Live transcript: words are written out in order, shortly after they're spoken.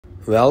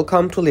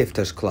Welcome to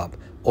Lifters Club.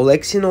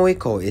 Oleksiy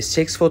Novikov is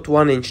 6 foot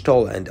 1 inch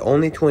tall and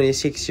only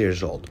 26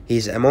 years old. He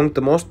is among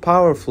the most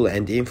powerful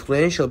and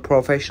influential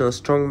professional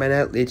strongman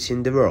athletes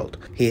in the world.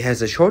 He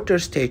has a shorter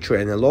stature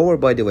and a lower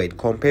body weight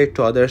compared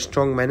to other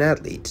strongman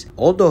athletes.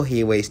 Although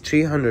he weighs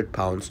 300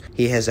 pounds,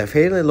 he has a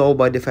fairly low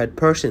body fat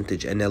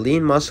percentage and a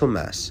lean muscle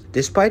mass.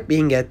 Despite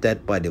being at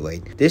that body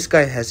weight, this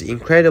guy has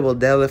incredible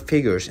deadlift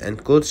figures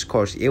and good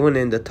scores even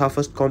in the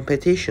toughest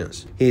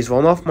competitions. He is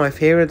one of my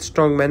favorite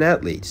strongman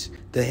athletes.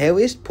 The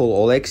heaviest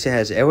pull Oleksiy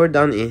has ever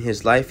done in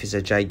his life is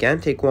a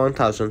gigantic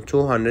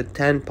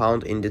 1,210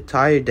 pound in the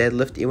tire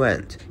deadlift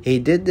event. He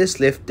did this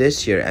lift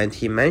this year and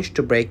he managed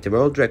to break the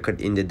world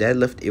record in the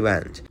deadlift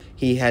event.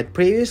 He had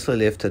previously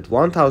lifted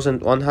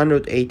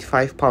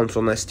 1,185 pounds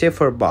on a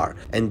stiffer bar,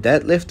 and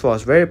that lift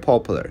was very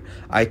popular.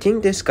 I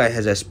think this guy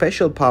has a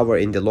special power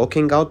in the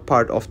locking out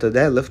part of the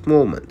deadlift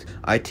movement.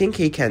 I think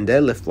he can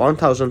deadlift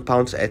 1,000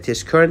 pounds at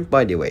his current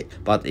body weight,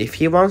 but if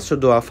he wants to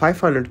do a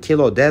 500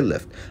 kilo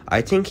deadlift,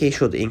 I think he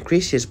should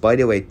increase his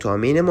body weight to a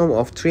minimum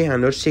of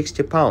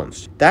 360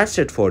 pounds. That's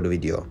it for the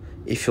video.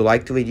 If you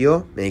liked the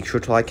video, make sure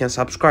to like and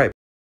subscribe.